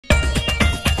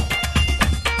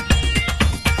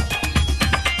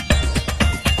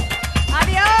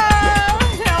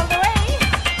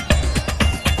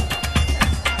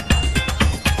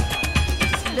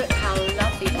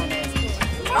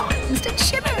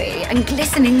fluffy and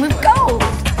glistening with gold.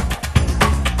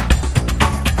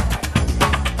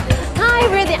 Hi,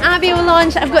 we're at the Abi O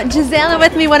launch. I've got Gisella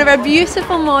with me, one of our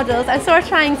beautiful models. I saw her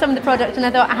trying some of the product and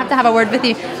I thought I have to have a word with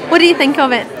you. What do you think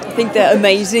of it? I think they're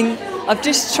amazing. I've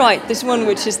just tried this one,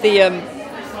 which is the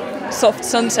Soft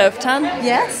Sun Self Tan.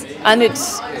 Yes. And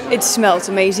it smells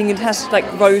amazing. It has like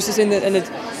roses in it, and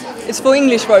it's for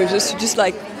English roses, so just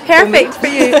like perfect for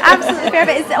you. Absolutely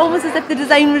perfect. It's almost as if the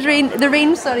design was the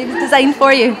range was designed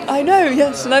for you. I know,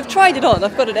 yes, and I've tried it on.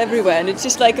 I've got it everywhere, and it's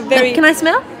just like a very. Can I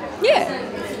smell? Yeah.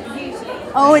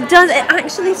 Oh, it does. It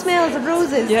actually smells of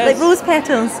roses, yes. like rose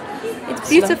petals. It's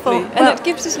beautiful, and it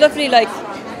gives this lovely like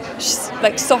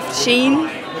soft sheen.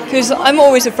 Because I'm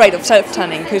always afraid of self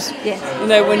tanning. Because you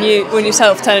know when you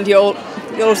self tan, you all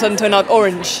of a sudden turn out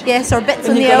orange. Yes, or bits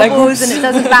on the elbows, and it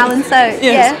doesn't balance out.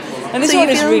 Yes. Yeah. And this one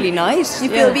is really nice. You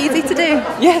feel it'll be easy to do.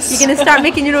 Yes. You're going to start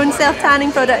making your own self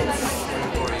tanning products.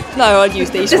 No, I'll use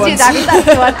these ones. Just use Abi. That's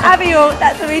the one. Abi O.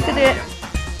 That's the way to do it.